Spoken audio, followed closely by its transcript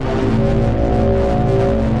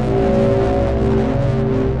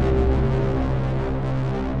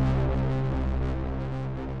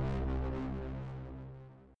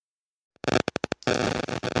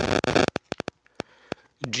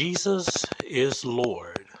Jesus is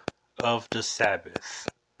Lord of the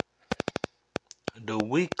Sabbath. The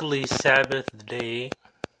weekly Sabbath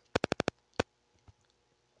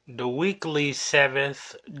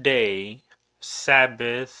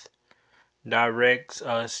Sabbath directs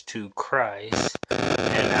us to Christ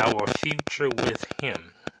and our future with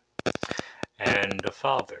Him and the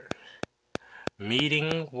Father.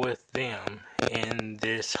 Meeting with them in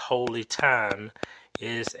this holy time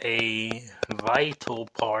is a vital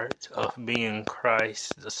part of being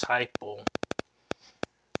Christ's disciple.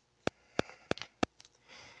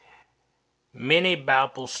 Many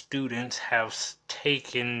Bible students have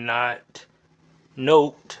taken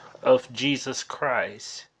note of Jesus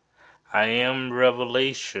Christ. I am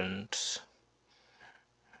revelations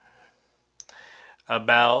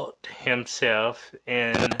about himself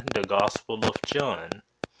in the Gospel of John.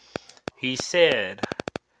 He said,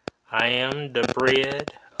 I am the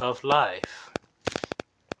bread of life.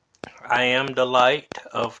 I am the light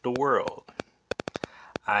of the world.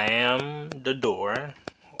 I am the door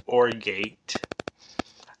or gate.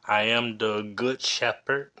 I am the good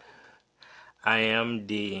shepherd. I am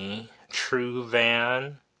the true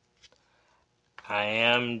vine. I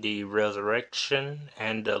am the resurrection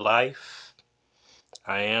and the life.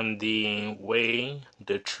 I am the way,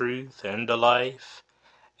 the truth, and the life.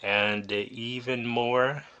 And even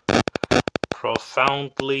more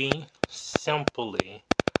profoundly, simply,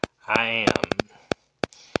 I am.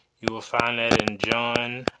 You will find that in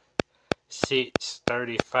John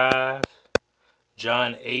 6:35,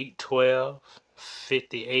 John 8:12,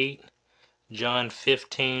 58, John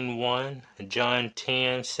 15:1, John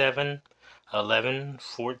 10:7, 11,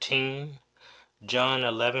 14, John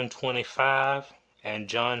 11:25, and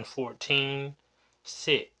John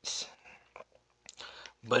 14:6.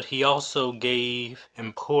 But he also gave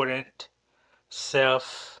important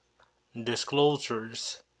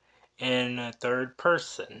self-disclosures in a third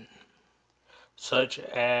person, such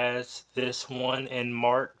as this one in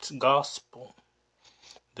Mark's Gospel.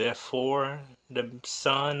 Therefore, the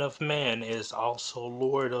Son of Man is also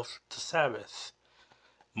Lord of the Sabbath.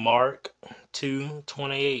 Mark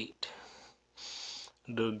 2:28.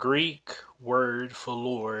 The Greek word for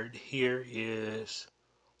Lord here is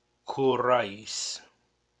kurais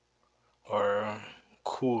or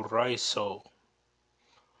kuraiso,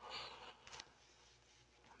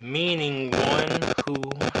 meaning one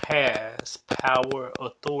who has power,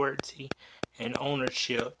 authority, and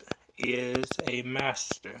ownership is a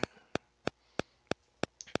master.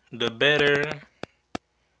 The better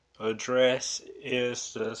address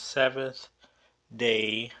is the seventh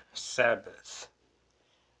day Sabbath.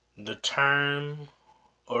 The term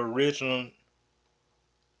originating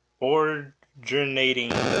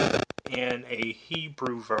in a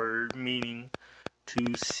Hebrew verb meaning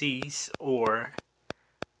to cease or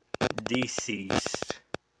deceased.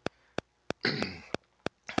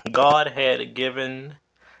 God had given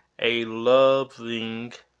a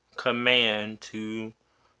loving command to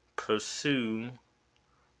pursue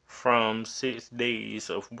from 6 days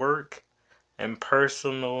of work and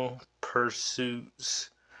personal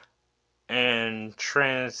pursuits and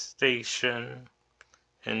translation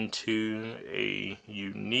into a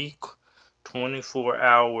unique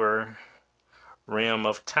 24-hour realm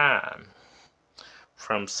of time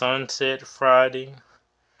from sunset Friday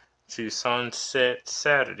to sunset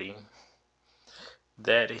Saturday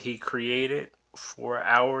that he created for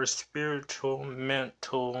our spiritual,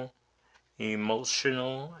 mental,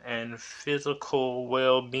 emotional, and physical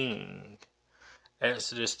well-being.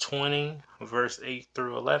 Exodus 20, verse 8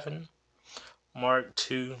 through 11, Mark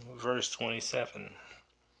 2, verse 27.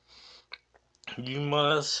 You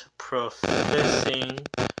must, professing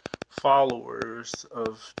followers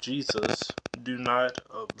of Jesus, do not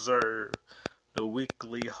observe the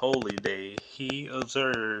weekly holy day he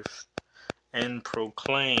observes and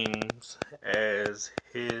proclaims as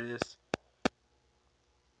his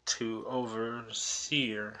to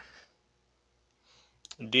overseer.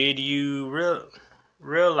 Did you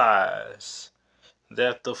realize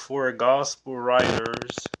that the four gospel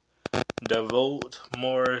writers devote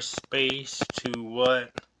more space to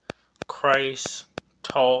what Christ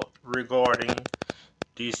taught regarding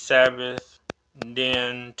the Sabbath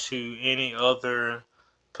than to any other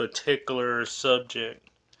particular subject,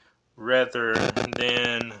 rather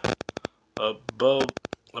than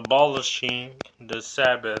abolishing the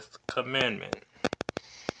Sabbath commandment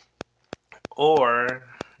or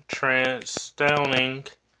transferring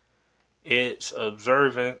its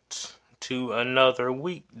observance to another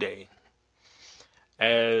weekday?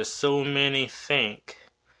 As so many think,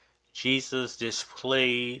 Jesus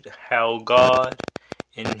displayed how God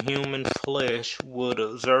in human flesh would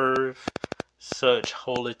observe such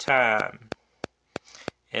holy time,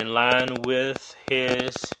 in line with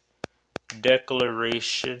his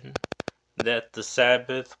declaration that the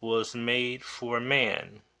Sabbath was made for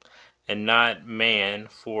man, and not man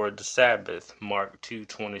for the Sabbath, Mark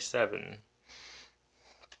 2:27.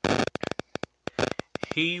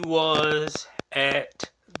 He was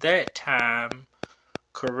at that time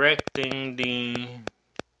correcting the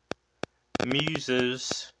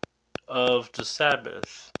muses of the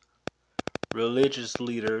Sabbath. Religious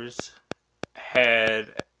leaders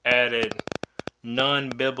had added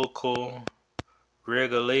non-biblical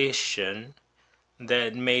regulation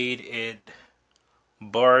that made it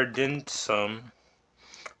burdensome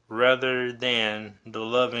rather than the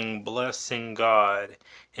loving blessing God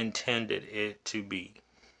intended it to be.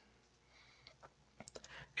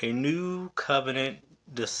 A new covenant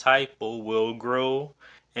disciple will grow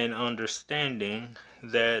in understanding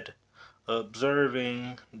that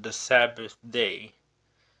observing the Sabbath day.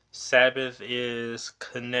 Sabbath is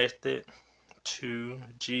connected to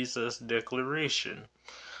Jesus' declaration,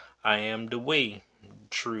 I am the way,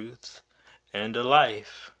 truth, and the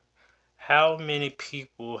life. How many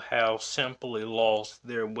people have simply lost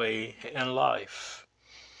their way in life?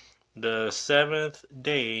 The seventh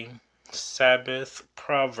day Sabbath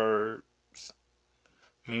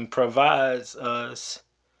provides us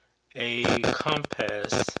a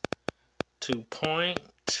compass to point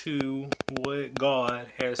to what God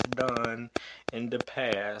has done in the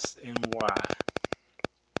past and why.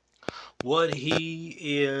 What He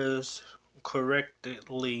is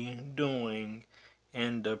correctly doing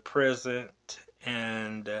in the present,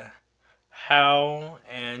 and how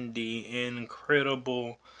and the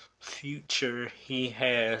incredible future He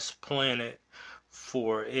has planned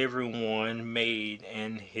for everyone made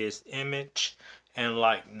in His image and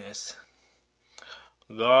likeness.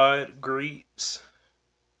 God grants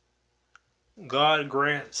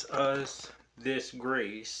us this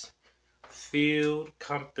grace-filled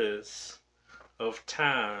compass of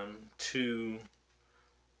time to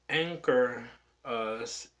anchor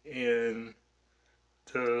us in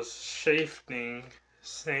the shifting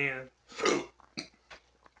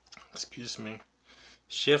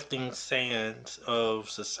sands of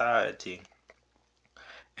society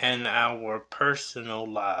and our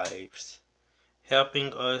personal lives,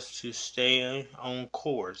 helping us to stay on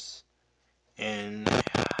course and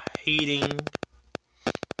heeding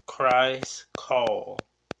Christ's call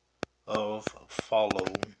of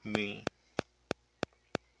follow me.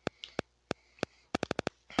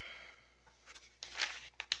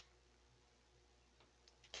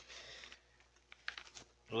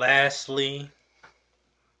 Lastly,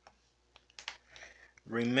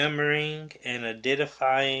 remembering and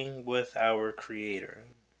identifying with our Creator.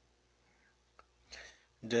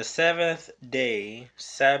 The seventh day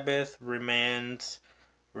Sabbath reminds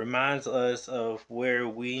us of where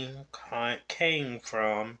we came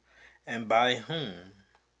from and by whom,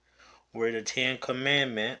 where the Ten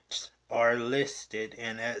Commandments are listed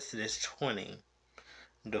in Exodus 20.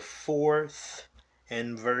 The fourth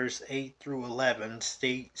in verse 8 through 11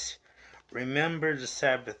 states, remember the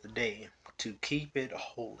Sabbath day to keep it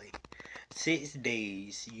holy. 6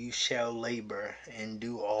 days you shall labor and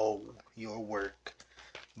do all your work.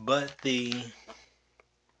 But the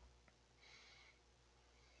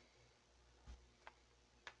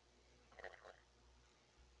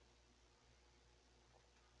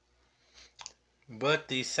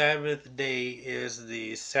Sabbath day is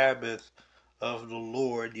the Sabbath of the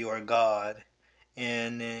Lord your God,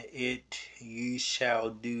 and it you shall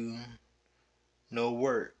do no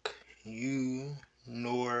work, you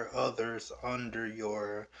nor others under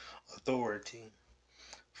your authority.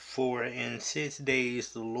 For in 6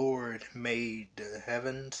 days the Lord made the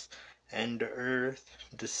heavens and the earth,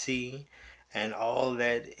 the sea, and all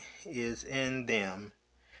that is in them,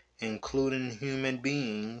 including human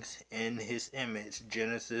beings in His image.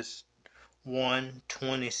 Genesis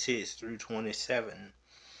 1:26 through 27.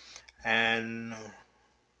 And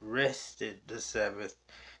rested the Sabbath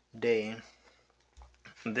day.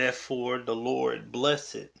 Therefore the Lord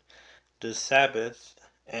blessed the Sabbath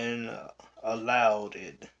and allowed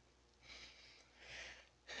it.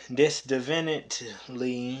 This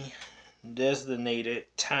divinely designated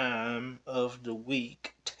time of the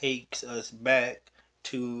week takes us back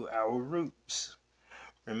to our roots,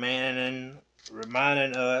 reminding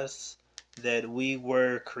us that we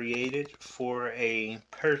were created for a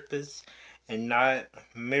purpose and not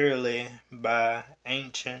merely by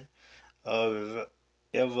ancient of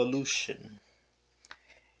evolution.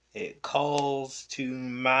 It calls to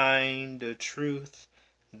mind the truth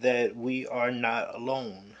that we are not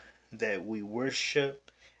alone, that we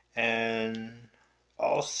worship an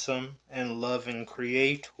awesome and loving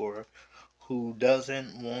Creator who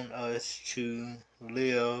doesn't want us to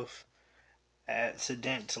live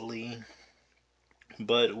accidentally,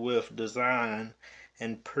 but with design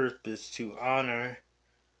and purpose to honor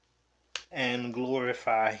and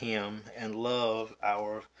glorify Him and love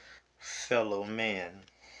our fellow man.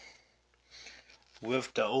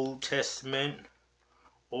 With the Old Testament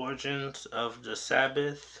origins of the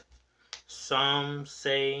Sabbath, some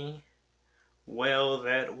say, well,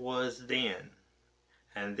 that was then,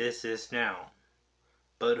 and this is now.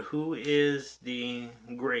 But who is the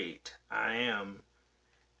great I am?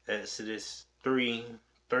 Exodus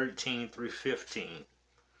 3:13 through 15.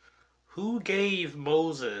 Who gave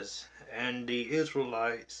Moses and the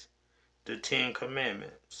Israelites the Ten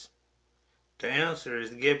Commandments? The answer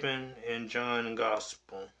is given in John's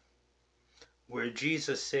Gospel, where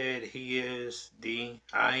Jesus said he is the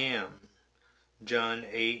I am, John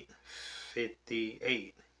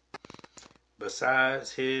 8:58.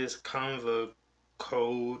 Besides his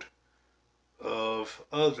convocode of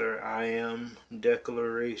other I am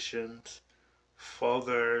declarations,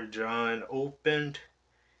 Father John opened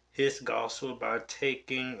his gospel by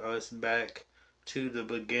taking us back to the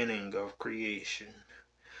beginning of creation,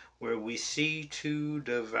 where we see two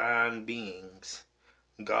divine beings,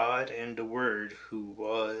 God and the Word, who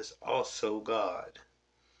was also God,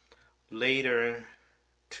 later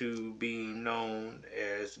to be known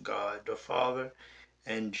as God the Father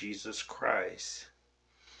and Jesus Christ,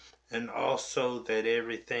 and also that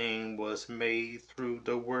everything was made through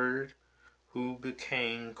the Word who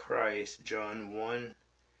became Christ, John 1,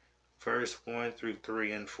 verse 1 through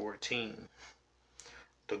 3 and 14.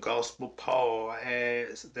 The Gospel Paul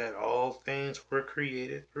adds that all things were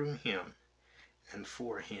created through him and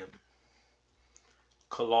for him.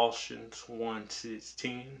 Colossians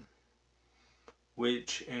 1:16,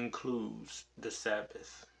 which includes the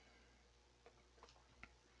Sabbath.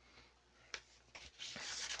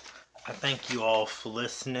 I thank you all for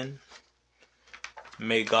listening.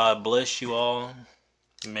 May God bless you all.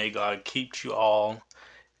 May God keep you all.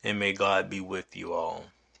 And may God be with you all.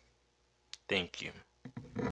 Thank you.